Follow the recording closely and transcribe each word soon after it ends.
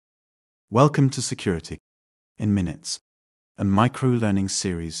Welcome to Security in Minutes, a micro-learning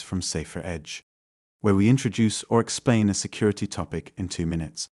series from Safer Edge, where we introduce or explain a security topic in 2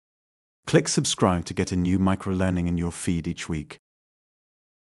 minutes. Click subscribe to get a new micro-learning in your feed each week.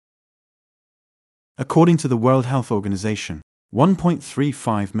 According to the World Health Organization,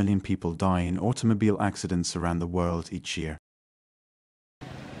 1.35 million people die in automobile accidents around the world each year.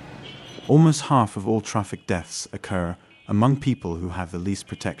 Almost half of all traffic deaths occur among people who have the least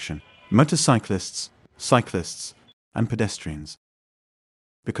protection: motorcyclists, cyclists, and pedestrians.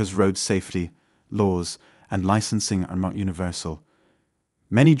 Because road safety, laws, and licensing are not universal,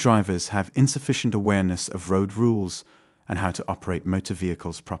 many drivers have insufficient awareness of road rules and how to operate motor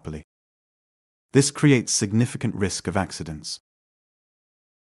vehicles properly. This creates significant risk of accidents.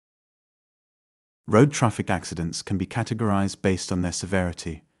 Road traffic accidents can be categorized based on their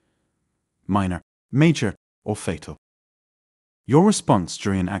severity: minor, major, or fatal. Your response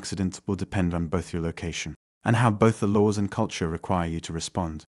during an accident will depend on both your location and how both the laws and culture require you to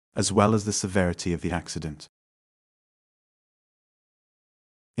respond, as well as the severity of the accident.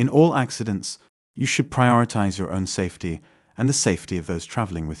 In all accidents, you should prioritize your own safety and the safety of those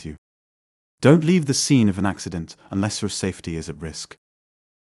traveling with you. Don't leave the scene of an accident unless your safety is at risk.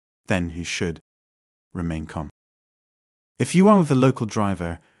 Then you should remain calm. If you are with a local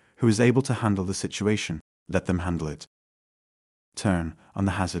driver who is able to handle the situation, let them handle it. Turn on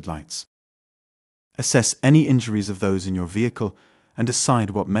the hazard lights. Assess any injuries of those in your vehicle and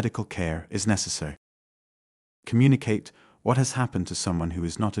decide what medical care is necessary. Communicate what has happened to someone who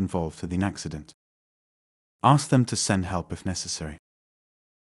is not involved in the accident. Ask them to send help if necessary.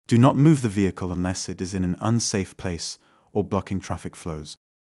 Do not move the vehicle unless it is in an unsafe place or blocking traffic flows.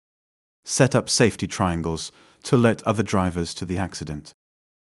 Set up safety triangles to alert other drivers to the accident.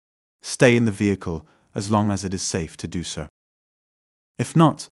 Stay in the vehicle as long as it is safe to do so. If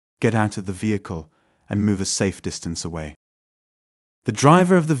not, get out of the vehicle and move a safe distance away. The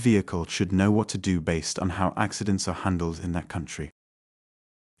driver of the vehicle should know what to do based on how accidents are handled in that country.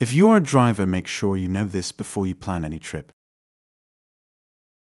 If you are a driver, make sure you know this before you plan any trip.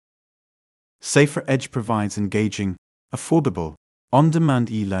 Safer Edge provides engaging, affordable,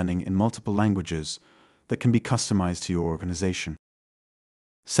 on-demand e-learning in multiple languages that can be customized to your organization.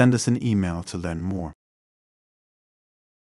 Send us an email to learn more.